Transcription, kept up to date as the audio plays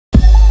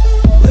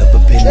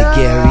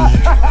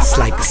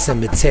like a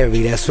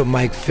cemetery, that's what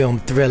Mike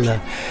filmed Thriller.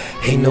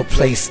 Ain't no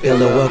place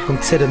iller. Welcome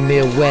to the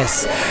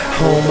Midwest,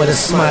 home of the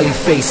smiley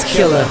face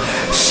killer.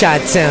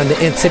 Chi-Town, the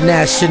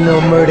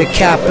international murder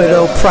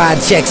capital.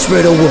 Projects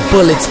riddled with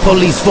bullets,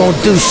 police won't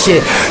do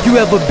shit. You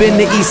ever been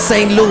to East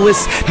St. Louis?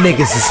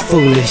 Niggas is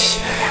foolish.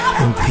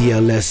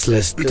 MPLS,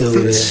 let's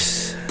do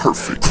this.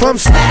 Perfect. From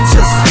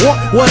snatchers,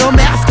 what I'm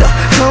after.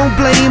 Don't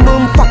blame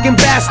them, fucking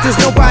bastards.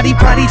 Nobody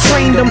potty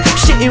trained them.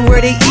 Shitting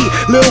where they eat,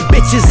 little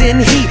bitches in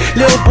heat.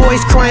 Little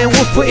boys crying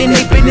wolf, putting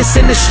their business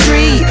in the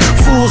street.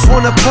 Fools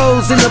wanna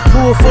pose in a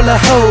pool full of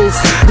hoes.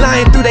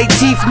 Lying through their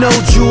teeth, no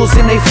jewels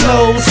in their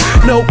flows.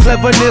 No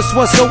cleverness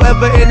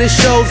whatsoever in the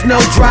shows. No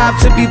drive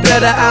to be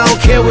better, I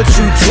don't care what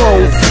you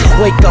drove.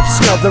 Wake up,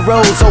 smell the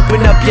rose,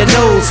 open up your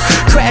nose.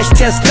 Crash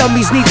test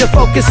dummies need to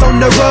focus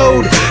on the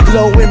road.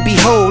 Lo and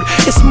behold,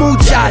 it's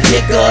Muja,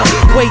 nigga.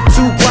 Way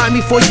too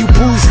grimy for you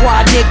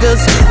bourgeois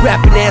niggas.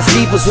 Rapping ass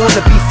divas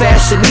wanna be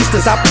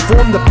fashionistas. I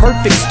perform the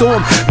perfect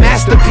storm,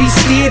 masterpiece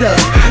theater.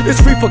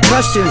 It's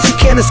repercussions, you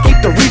can't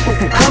escape the reaper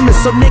from coming.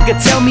 So nigga,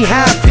 tell me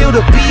how I feel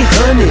to be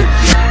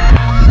hunted.